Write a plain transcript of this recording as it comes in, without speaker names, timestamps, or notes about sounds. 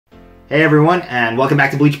Hey everyone, and welcome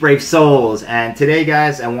back to Bleach Brave Souls. And today,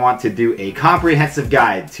 guys, I want to do a comprehensive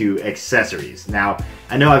guide to accessories. Now,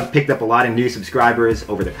 I know I've picked up a lot of new subscribers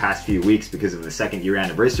over the past few weeks because of the 2nd year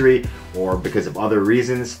anniversary or because of other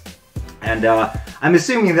reasons. And I'm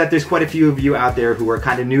assuming that there's quite a few of you out there who are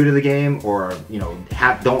kind of new to the game or,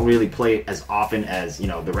 don't really play it as often as,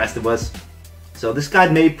 the rest of us. So this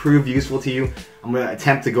guide may prove useful to you. I'm going to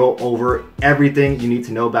attempt to go over everything you need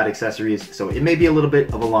to know about accessories, so it may be a little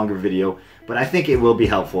bit of a longer video, but I think it will be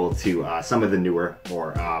helpful to some of the newer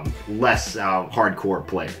or less hardcore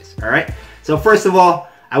players. Alright, so first of all,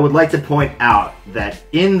 I would like to point out that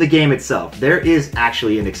in the game itself, there is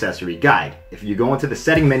actually an accessory guide. If you go into the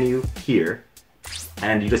setting menu here,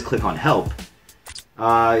 and you just click on help,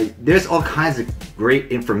 there's all kinds of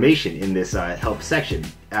great information in this help section.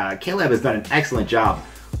 Caleb has done an excellent job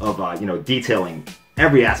of detailing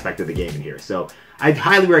every aspect of the game in here. So I'd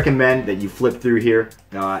highly recommend that you flip through here.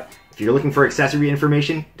 If you're looking for accessory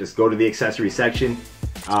information, just go to the accessory section.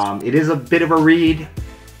 It is a bit of a read,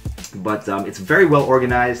 but it's very well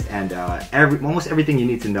organized, and almost everything you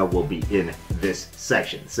need to know will be in this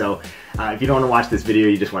section. So if you don't want to watch this video,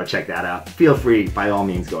 you just want to check that out, feel free, by all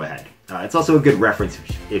means, go ahead. It's also a good reference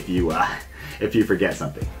if you forget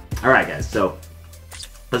something. Alright guys, so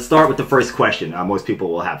let's start with the first question most people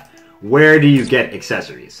will have. Where do you get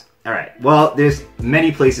accessories? Alright, well, there's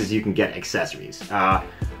many places you can get accessories.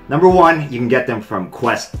 Number one, you can get them from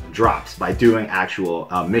quest drops by doing actual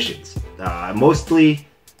missions. Mostly,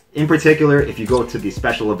 in particular, if you go to the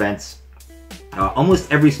special events,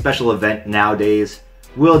 almost every special event nowadays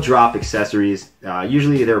will drop accessories.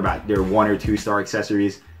 Usually they're 1 or 2 star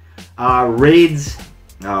accessories. Raids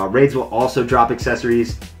will also drop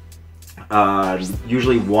accessories.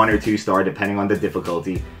 Usually 1 or 2 star depending on the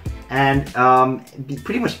difficulty, and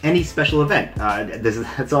pretty much any special event.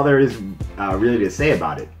 That's all there is really to say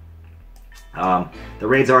about it. The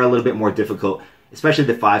raids are a little bit more difficult, especially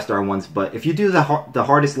the 5-star ones, but if you do the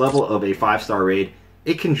hardest level of a 5-star raid,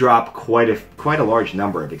 it can drop quite a large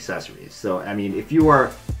number of accessories. So I mean, if you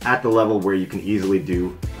are at the level where you can easily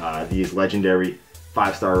do these legendary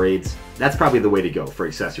 5-star raids, that's probably the way to go for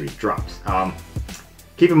accessory drops.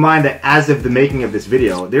 Keep in mind that as of the making of this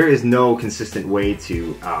video, there is no consistent way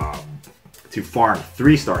to farm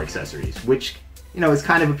 3-star accessories, which is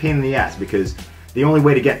kind of a pain in the ass, because the only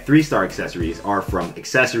way to get 3-star accessories are from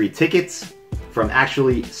accessory tickets, from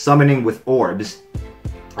actually summoning with orbs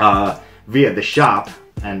via the shop,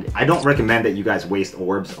 and I don't recommend that you guys waste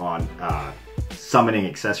orbs on summoning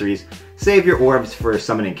accessories. Save your orbs for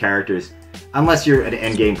summoning characters. Unless you're an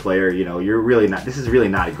endgame player, you're really not. This is really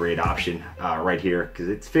not a great option right here, because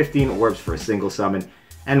it's 15 orbs for a single summon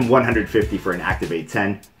and 150 for an activate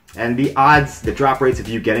 10. And the odds, the drop rates of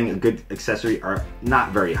you getting a good accessory are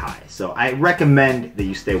not very high. So I recommend that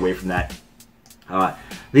you stay away from that.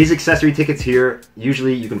 These accessory tickets here,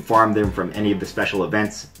 usually you can farm them from any of the special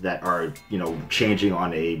events that are, changing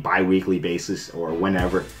on a bi-weekly basis or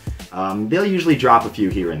whenever. They'll usually drop a few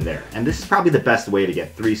here and there. And this is probably the best way to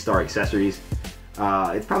get 3-star accessories.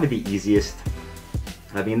 It's probably the easiest.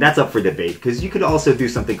 I mean, that's up for debate, because you could also do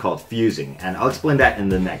something called fusing, and I'll explain that in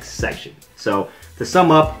the next section. So, to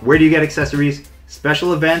sum up, where do you get accessories?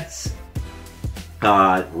 Special events,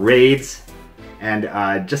 raids, and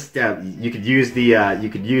you could use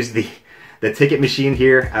the ticket machine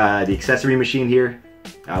here, the accessory machine here,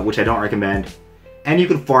 which I don't recommend. And you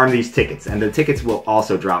can farm these tickets, and the tickets will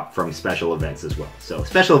also drop from special events as well. So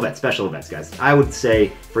special events, guys. I would say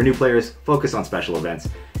for new players, focus on special events.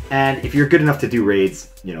 And if you're good enough to do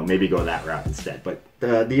raids, maybe go that route instead. But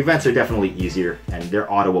the events are definitely easier, and they're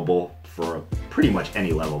autoable for pretty much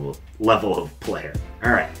any level of player.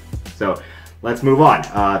 All right, so let's move on.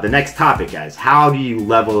 The next topic, guys. How do you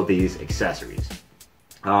level these accessories?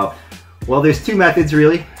 Well, there's 2 methods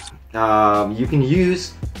really. You can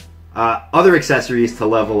use other accessories to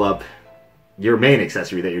level up your main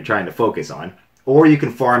accessory that you're trying to focus on, or you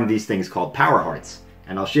can farm these things called power hearts,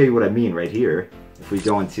 and I'll show you what I mean right here. If we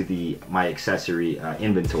go into my accessory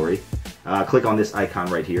inventory, click on this icon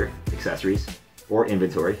right here, accessories or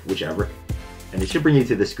inventory, whichever, and it should bring you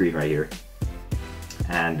to the screen right here.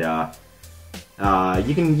 And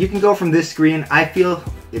you can go from this screen. I feel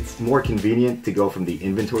it's more convenient to go from the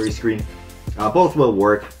inventory screen. Both will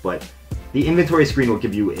work, but the inventory screen will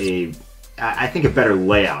give you I think a better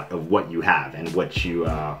layout of what you have and what you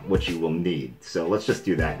will need. So let's just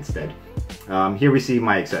do that instead. Here we see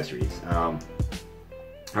my accessories.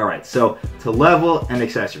 All right, so to level an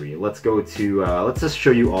accessory, let's go to let's just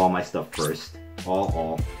show you all my stuff first.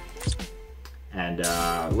 All. And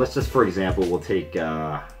let's just, for example, we'll take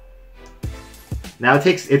Now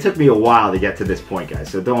it took me a while to get to this point,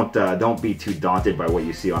 guys, so don't be too daunted by what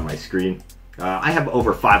you see on my screen. I have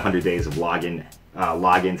over 500 days of login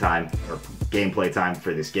time or gameplay time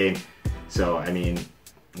for this game, so I mean,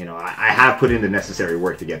 you know, I have put in the necessary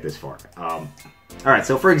work to get this far. Alright,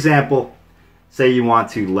 so for example, say you want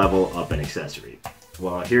to level up an accessory.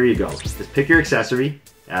 Well, here you go. Just pick your accessory,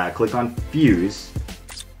 click on Fuse,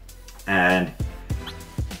 and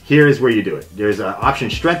here's where you do it. There's an option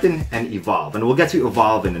Strengthen and Evolve, and we'll get to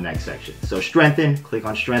Evolve in the next section. So Strengthen, click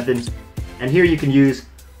on Strengthen, and here you can use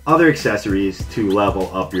other accessories to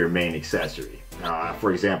level up your main accessory.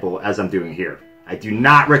 For example, as I'm doing here. I do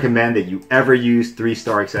not recommend that you ever use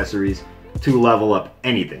 3-star accessories to level up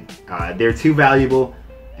anything. They're too valuable,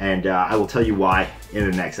 and I will tell you why in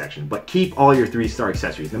the next section. But keep all your 3-star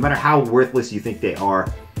accessories. No matter how worthless you think they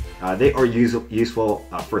are useful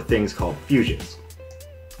for things called fusions.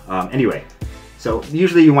 Anyway, so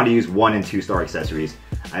usually you want to use 1 and 2-star accessories.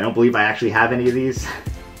 I don't believe I actually have any of these.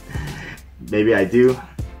 Maybe I do.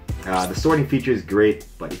 The sorting feature is great,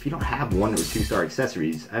 but if you don't have 1 or 2-star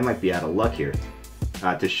accessories, I might be out of luck here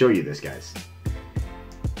to show you this, guys.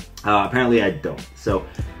 Apparently I don't. So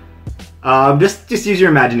just use your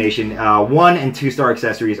imagination. 1 and 2-star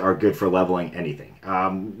accessories are good for leveling anything.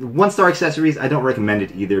 1-star accessories, I don't recommend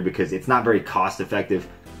it either because it's not very cost effective.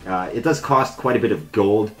 It does cost quite a bit of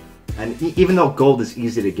gold, and even though gold is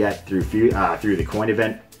easy to get through the coin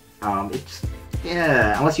event,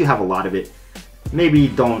 unless you have a lot of it, maybe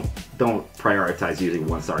don't prioritize using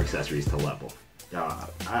 1-star accessories to level.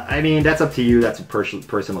 I mean, that's up to you. That's a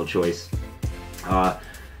personal choice.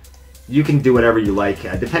 You can do whatever you like,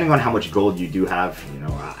 depending on how much gold you do have. You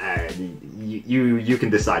know, you can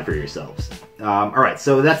decide for yourselves. All right,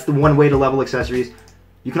 so that's the one way to level accessories.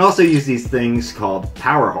 You can also use these things called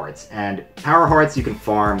power hearts, and power hearts you can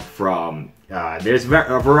farm from. There's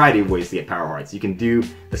a variety of ways to get power hearts. You can do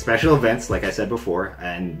the special events, like I said before,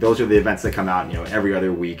 and those are the events that come out, you know, every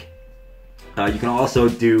other week. You can also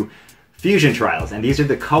do fusion trials, and these are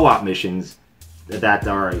the co-op missions that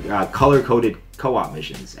are color-coded co-op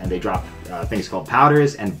missions, and they drop things called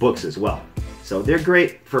powders and books as well. So they're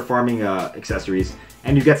great for farming accessories,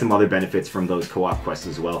 and you get some other benefits from those co-op quests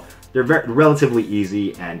as well. They're relatively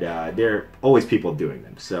easy, and there are always people doing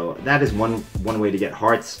them. So that is one way to get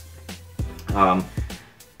hearts.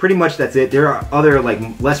 Pretty much that's it. There are other like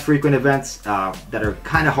less frequent events that are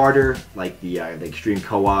kind of harder, like the extreme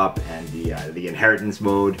co-op and the inheritance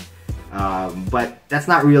mode. But that's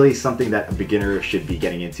not really something that a beginner should be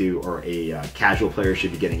getting into, or a casual player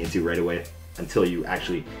should be getting into right away, until you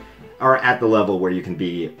actually are at the level where you can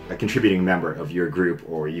be a contributing member of your group,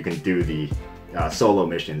 or you can do the solo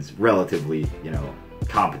missions relatively, you know,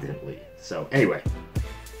 competently. So anyway,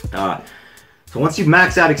 so once you've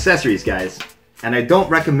maxed out accessories, guys, and I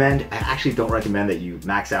actually don't recommend that you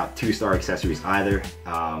max out 2-star accessories either,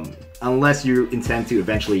 unless you intend to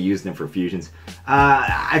eventually use them for fusions.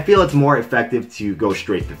 I feel it's more effective to go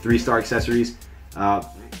straight to 3-star accessories.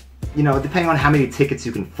 You know, depending on how many tickets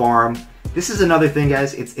you can farm. This is another thing,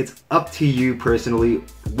 guys. It's up to you personally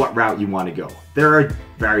what route you want to go. There are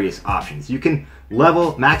various options. You can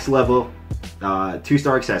max level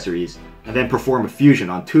 2-star accessories, and then perform a fusion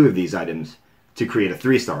on 2 of these items to create a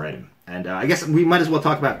 3-star item. And I guess we might as well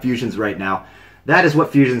talk about fusions right now. That is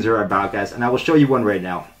what fusions are about, guys, and I will show you one right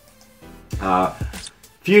now.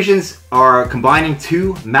 Fusions are combining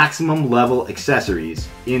 2 maximum level accessories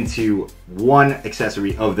into 1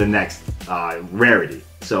 accessory of the next rarity.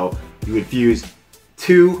 So you would fuse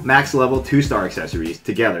 2 max level 2-star accessories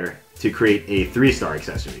together to create a 3-star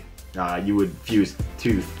accessory. You would fuse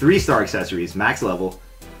 2 3-star accessories max level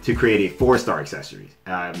to create a 4-star accessory.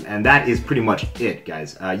 And that is pretty much it,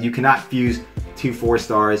 guys. You cannot fuse 2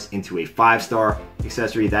 4-stars into a 5-star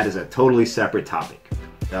accessory. That is a totally separate topic.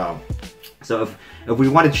 So if we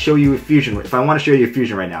wanted to show you a fusion, if I want to show you a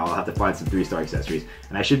fusion right now, I'll have to find some 3-star accessories.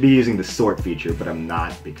 And I should be using the sort feature, but I'm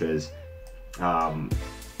not, because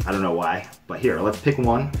I don't know why. But here, let's pick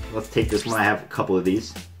one. Let's take this one. I have a couple of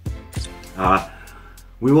these.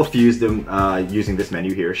 We will fuse them using this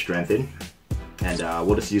menu here, Strengthen. And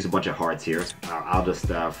we'll just use a bunch of hearts here. I'll just,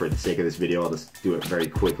 for the sake of this video, I'll just do it very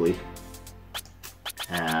quickly.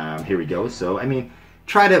 Here we go. So, I mean,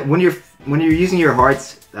 try to, when you're using your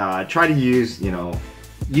hearts, try to use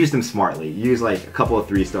them smartly. Use like a couple of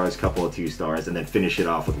 3-stars, a couple of 2-stars, and then finish it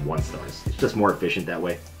off with 1-stars. It's just more efficient that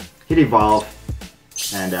way. Hit Evolve,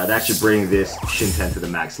 and that should bring this Shinten to the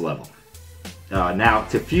max level. Now,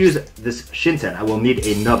 to fuse this Shinten, I will need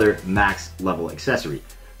another max level accessory.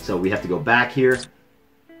 So we have to go back here.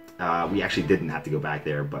 We actually didn't have to go back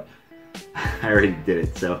there, but I already did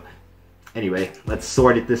it. So Anyway, let's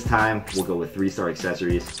sort it this time. We'll go with 3-star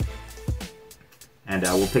accessories. And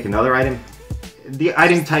we'll pick another item. The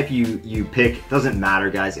item type you pick doesn't matter,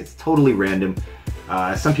 guys. It's totally random.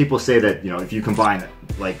 Some people say that, you know, if you combine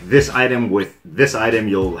like this item with this item,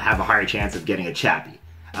 you'll have a higher chance of getting a Chappie.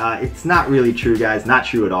 It's not really true, guys. Not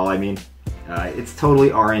true at all, I mean. It's totally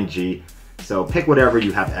RNG. So pick whatever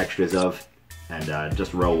you have extras of and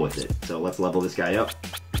just roll with it. So let's level this guy up.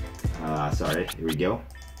 Sorry, here we go.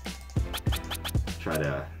 Try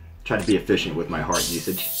to be efficient with my heart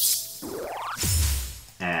usage.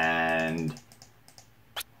 And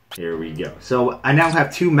here we go. So I now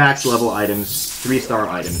have 2 max level items, 3-star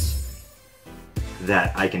items,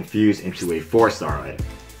 that I can fuse into a 4-star item.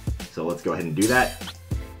 So let's go ahead and do that.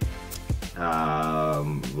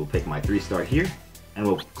 We'll pick my 3-star here, and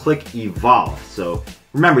we'll click Evolve. So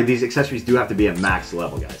remember, these accessories do have to be at max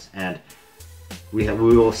level, guys. And we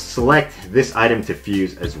will select this item to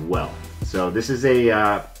fuse as well. So this is a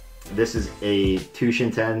 2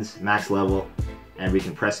 Shintens max level, and we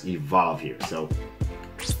can press Evolve here. So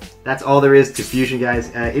that's all there is to fusion, guys.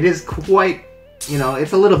 It is quite, you know,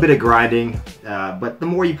 it's a little bit of grinding, but the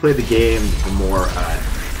more you play the game, the more,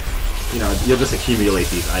 you know, you'll just accumulate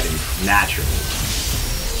these items naturally.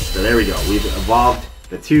 So there we go. We've evolved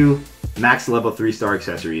the 2 max level 3-star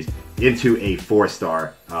accessories into a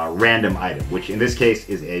 4-star random item, which in this case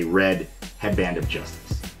is a red Headband of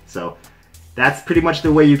Justice. So that's pretty much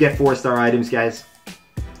the way you get 4-star items, guys.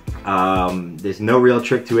 There's no real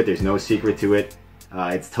trick to it. There's no secret to it.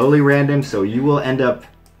 It's totally random, so you will end up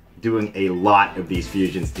doing a lot of these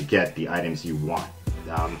fusions to get the items you want.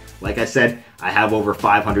 Like I said, I have over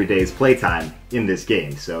 500 days playtime in this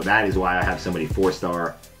game, so that is why I have so many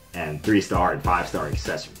 4-star and 3-star and 5-star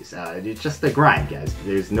accessories. It's just the grind, guys.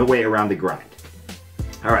 There's no way around the grind.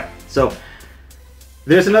 Alright, so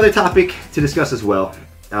there's another topic to discuss as well.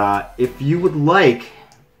 If you would like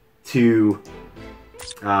to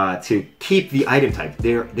keep the item type,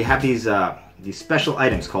 they have these special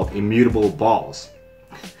items called immutable balls,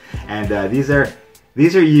 and these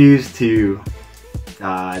are used to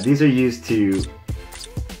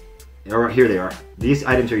or here they are. These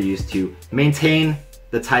items are used to maintain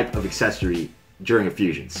the type of accessory during a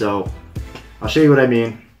fusion. So I'll show you what I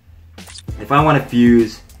mean. If I want to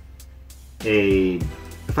fuse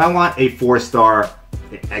if I want a 4-star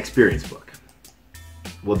experience book,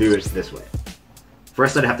 we'll do it this way.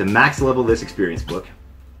 First, I'd have to max level this experience book,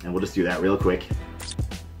 and we'll just do that real quick.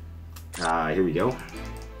 Here we go.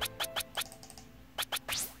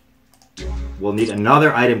 We'll need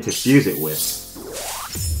another item to fuse it with.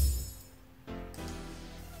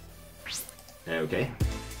 Okay.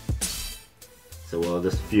 So we'll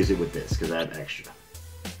just fuse it with this, because I have extra.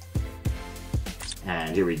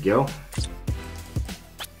 And here we go.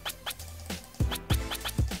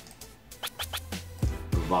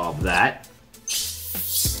 Evolve that.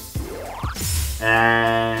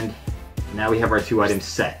 And now we have our 2 items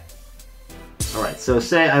set. Alright, so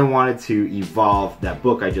say I wanted to evolve that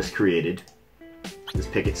book I just created.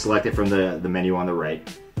 Just pick it, select it from the menu on the right.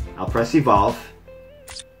 I'll press Evolve.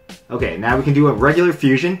 Okay, now we can do a regular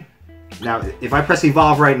fusion. Now, if I press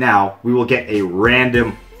Evolve right now, we will get a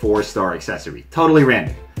random 4-star accessory. Totally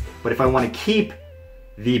random. But if I want to keep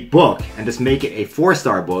the book and just make it a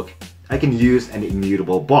 4-star book, I can use an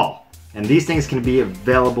immutable ball. And these things can be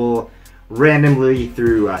available randomly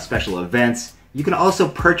through special events. You can also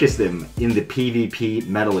purchase them in the PvP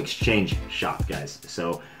Metal Exchange shop, guys.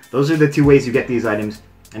 So those are the 2 ways you get these items.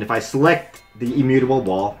 And if I select the immutable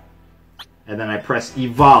ball, and then I press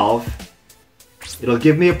Evolve, it'll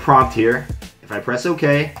give me a prompt here. If I press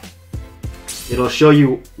OK, it'll show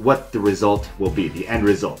you what the result will be, the end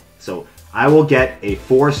result. So I will get a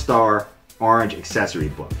 4-star orange accessory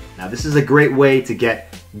book. Now this is a great way to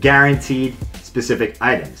get guaranteed specific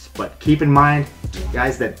items, but keep in mind,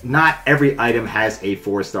 guys, that not every item has a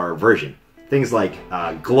 4-star version. Things like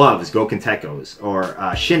gloves, Gokentekos, or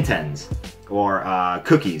Shintens, or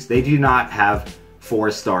cookies, they do not have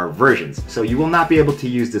 4-star versions, so you will not be able to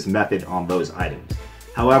use this method on those items.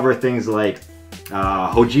 However, things like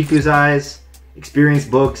Hojikuzais, experience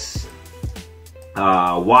books,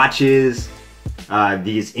 watches,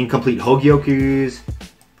 these incomplete Hogyokus,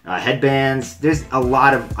 headbands, there's a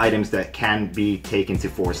lot of items that can be taken to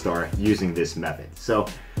 4-star using this method. So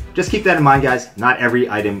just keep that in mind, guys. Not every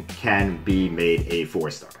item can be made a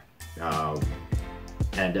 4-star.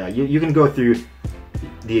 You can go through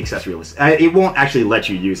the accessory list. It won't actually let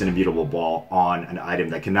you use an immutable ball on an item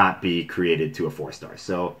that cannot be created to a 4-star.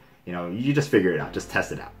 So, you know, you just figure it out. Just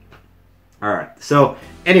test it out. Alright, so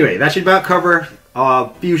anyway, that should about cover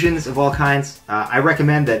fusions of all kinds. I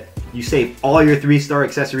recommend that you save all your 3-star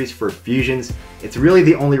accessories for fusions. It's really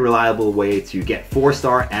the only reliable way to get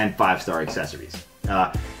 4-star and 5-star accessories.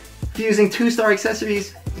 Fusing 2-star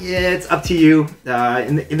accessories, yeah, it's up to you.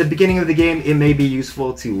 In the beginning of the game, it may be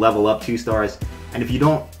useful to level up 2 stars, and if you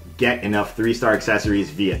don't get enough 3-star accessories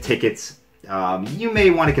via tickets, you may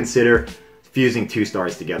want to consider fusing 2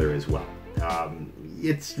 stars together as well.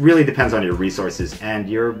 It really depends on your resources and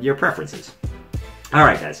your preferences.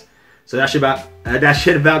 Alright guys, so that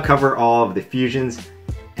should about cover all of the fusions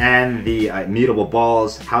and the immutable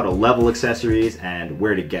balls, how to level accessories, and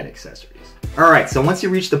where to get accessories. Alright, so once you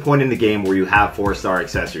reach the point in the game where you have 4-star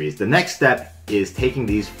accessories, the next step is taking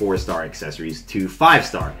these 4-star accessories to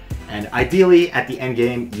 5-star. And ideally, at the end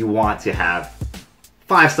game, you want to have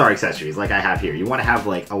 5-star accessories like I have here. You want to have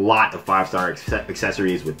like a lot of 5-star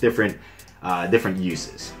accessories with different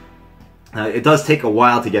uses. It does take a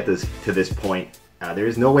while to get to this point. There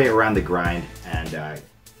is no way around the grind, and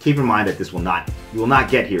keep in mind that you will not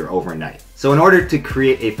get here overnight. So in order to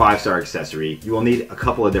create a 5-star accessory, you will need a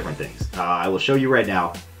couple of different things. I will show you right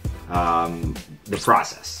now the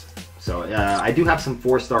process. So I do have some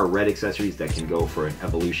 4-star red accessories that can go for an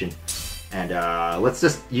evolution. And let's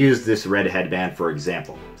just use this red headband for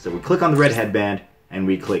example. So we click on the red headband and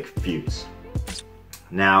we click fuse.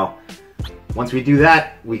 Now, once we do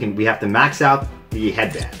that, we have to max out the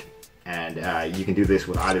headband. And you can do this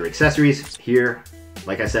with either accessories here.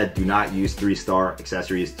 Like I said, do not use 3-star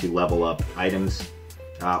accessories to level up items.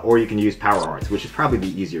 Or you can use power hearts, which is probably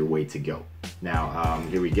the easier way to go. Now,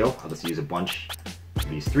 here we go. I'll just use a bunch of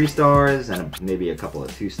these 3 stars and maybe a couple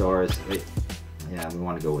of 2 stars. Wait. Yeah, we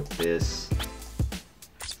want to go with this.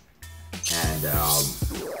 And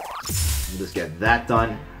we'll just get that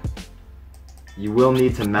done. You will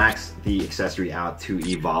need to max the accessory out to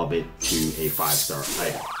evolve it to a 5-star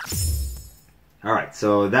item. Alright,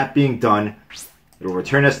 so that being done, it will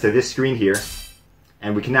return us to this screen here.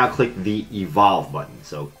 And we can now click the evolve button.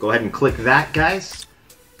 So go ahead and click that, guys.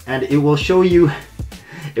 And it will show you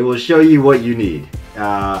what you need.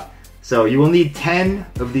 So you will need 10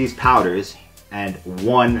 of these powders and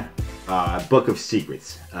 1 book of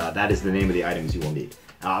secrets. That is the name of the items you will need.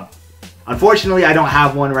 Unfortunately, I don't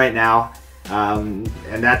have one right now. And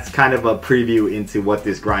that's kind of a preview into what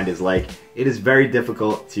this grind is like. It is very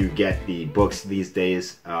difficult to get the books these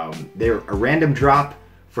days. They're a random drop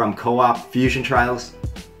from co-op fusion trials.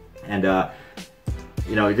 And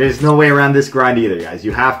you know, there's no way around this grind either, guys.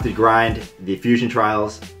 You have to grind the fusion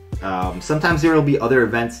trials. Sometimes there will be other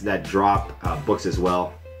events that drop books as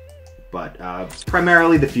well. But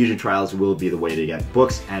primarily the fusion trials will be the way to get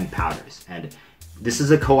books and powders. And this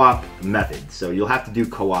is a co-op method, so you'll have to do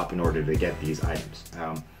co-op in order to get these items.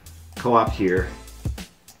 Co-op here,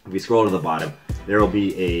 if we scroll to the bottom, there will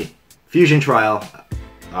be a fusion trial,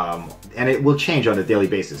 and it will change on a daily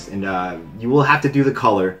basis. And you will have to do the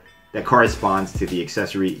color that corresponds to the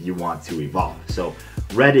accessory you want to evolve. So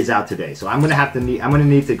red is out today, so I'm gonna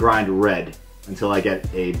need to grind red until I get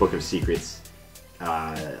a book of secrets.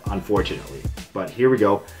 Unfortunately, but here we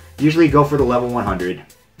go. Usually go for the level 100.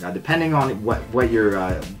 Now, depending on where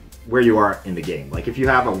you are in the game. Like if you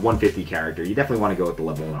have a 150 character, you definitely want to go with the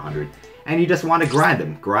level 100, and you just want to grind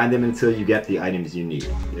them until you get the items you need.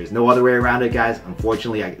 There's no other way around it, guys.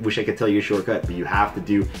 Unfortunately, I wish I could tell you a shortcut, but you have to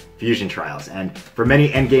do fusion trials. And for many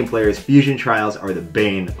endgame players, fusion trials are the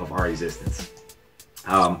bane of our existence.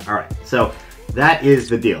 All right, so that is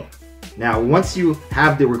the deal. Now, once you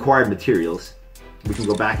have the required materials, we can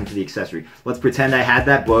go back into the accessory. Let's pretend I had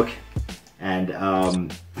that book,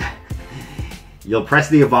 and you'll press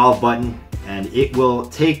the evolve button, and it will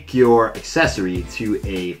take your accessory to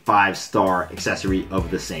a 5-star accessory of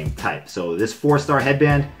the same type. So this 4-star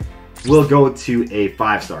headband will go to a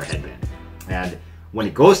 5-star headband. And when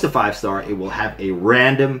it goes to 5-star, it will have a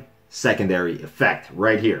random secondary effect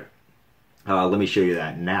right here. Let me show you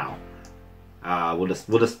that now. We'll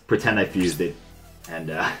just pretend I fused it,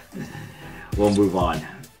 and we'll move on.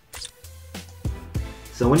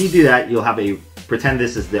 So when you do that, you'll have pretend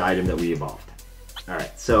this is the item that we evolved.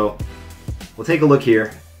 Alright, so we'll take a look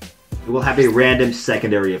here. It will have a random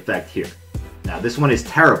secondary effect here. Now this one is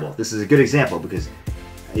terrible. This is a good example because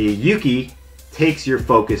a Yuki takes your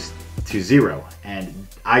focus to 0, and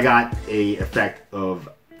I got a effect of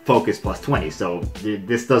focus plus 20, so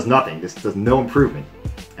this does nothing. This does no improvement,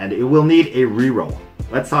 and it will need a reroll.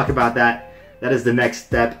 Let's talk about that. That is the next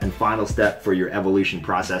step and final step for your evolution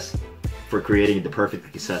process for creating the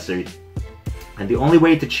perfect accessory. And the only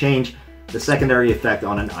way to change the secondary effect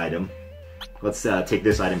on an item, let's take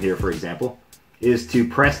this item here for example, is to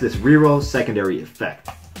press this reroll secondary effect.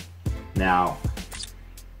 Now,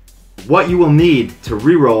 what you will need to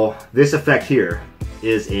reroll this effect here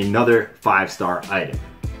is another 5-star item.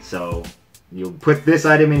 So you'll put this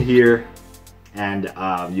item in here, and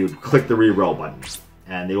you click the reroll button,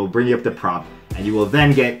 and it will bring you up the prompt, and you will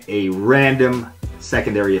then get a random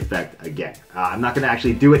secondary effect again. I'm not going to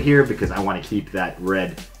actually do it here because I want to keep that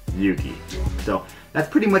red Yuki. So that's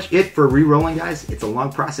pretty much it for rerolling, guys. It's a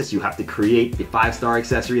long process. You have to create the 5-star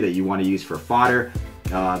accessory that you want to use for fodder.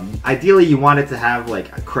 Ideally, you want it to have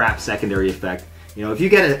like a crap secondary effect. You know, if you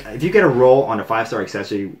get a roll on a 5-star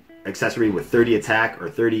accessory with 30 attack or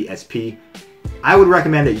 30 SP, I would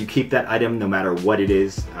recommend that you keep that item no matter what it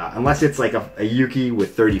is, unless it's like a Yuki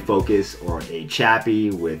with 30 focus or a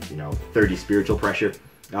Chappie with 30 spiritual pressure.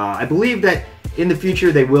 I believe that in the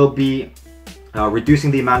future they will be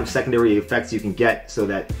reducing the amount of secondary effects you can get so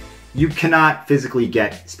that you cannot physically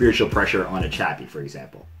get spiritual pressure on a Chappie, for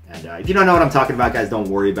example. And if you don't know what I'm talking about, guys, don't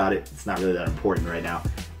worry about it. It's not really that important right now.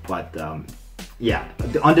 But yeah,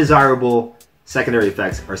 the undesirable secondary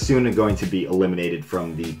effects are soon going to be eliminated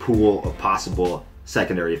from the pool of possible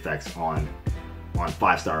secondary effects on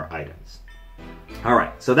 5-star items.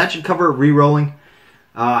 Alright, so that should cover rerolling.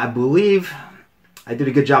 I believe I did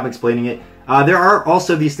a good job explaining it. There are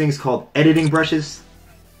also these things called editing brushes.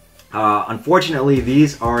 Unfortunately,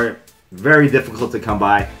 these are very difficult to come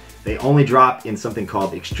by. They only drop in something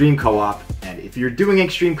called Extreme Co-op, and if you're doing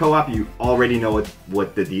Extreme Co-op, you already know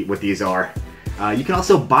what these are. You can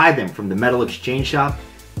also buy them from the metal exchange shop,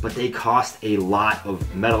 but they cost a lot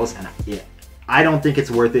of metals, and I don't think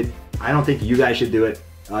it's worth it. I don't think you guys should do it.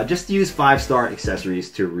 Just use 5-star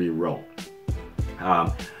accessories to re-roll.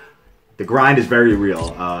 The grind is very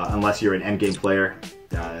real, unless you're an endgame player.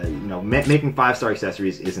 Making 5-star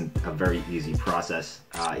accessories isn't a very easy process.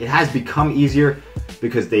 It has become easier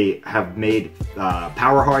because they have made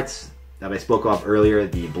power hearts that I spoke of earlier,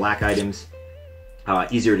 the black items,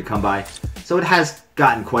 easier to come by. So it has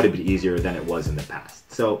gotten quite a bit easier than it was in the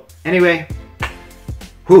past. So anyway,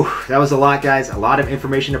 that was a lot, guys. A lot of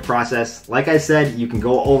information to process. Like I said, you can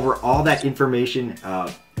go over all that information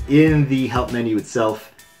in the help menu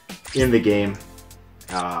itself in the game.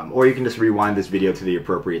 Or you can just rewind this video to the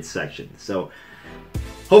appropriate section. So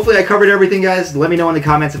hopefully I covered everything, guys. Let me know in the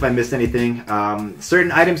comments if I missed anything.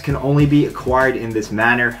 Certain items can only be acquired in this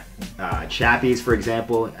manner. Chappies, for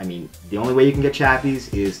example. I mean, the only way you can get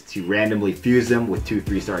Chappies is to randomly fuse them with 2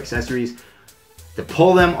 3-star accessories, to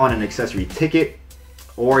pull them on an accessory ticket,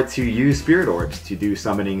 or to use spirit orbs to do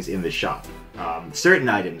summonings in the shop. Certain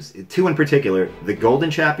items, 2 in particular, the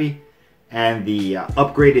golden Chappie and the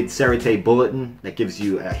upgraded Serite Bulletin that gives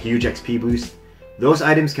you a huge XP boost. Those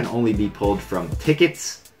items can only be pulled from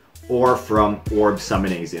tickets or from orb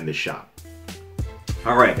summonings in the shop.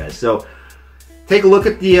 Alright, guys, so take a look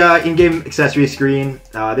at the in-game accessory screen.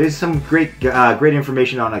 There's some great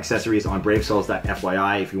information on accessories on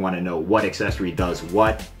bravesouls.fyi if you want to know what accessory does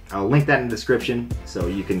what. I'll link that in the description so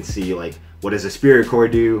you can see like what does a Spirit Core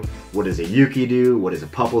do, what does a Yuki do, what does a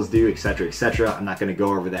Pupples do, etc, etc. I'm not going to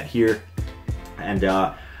go over that here. And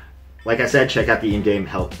like I said, check out the in-game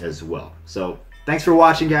help as well. So thanks for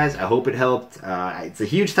watching, guys. I hope it helped. It's a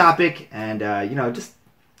huge topic, and I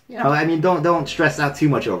mean, don't stress out too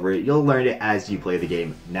much over it. You'll learn it as you play the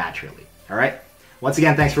game naturally. All right. Once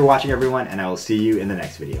again, thanks for watching, everyone, and I will see you in the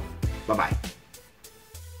next video. Bye-bye.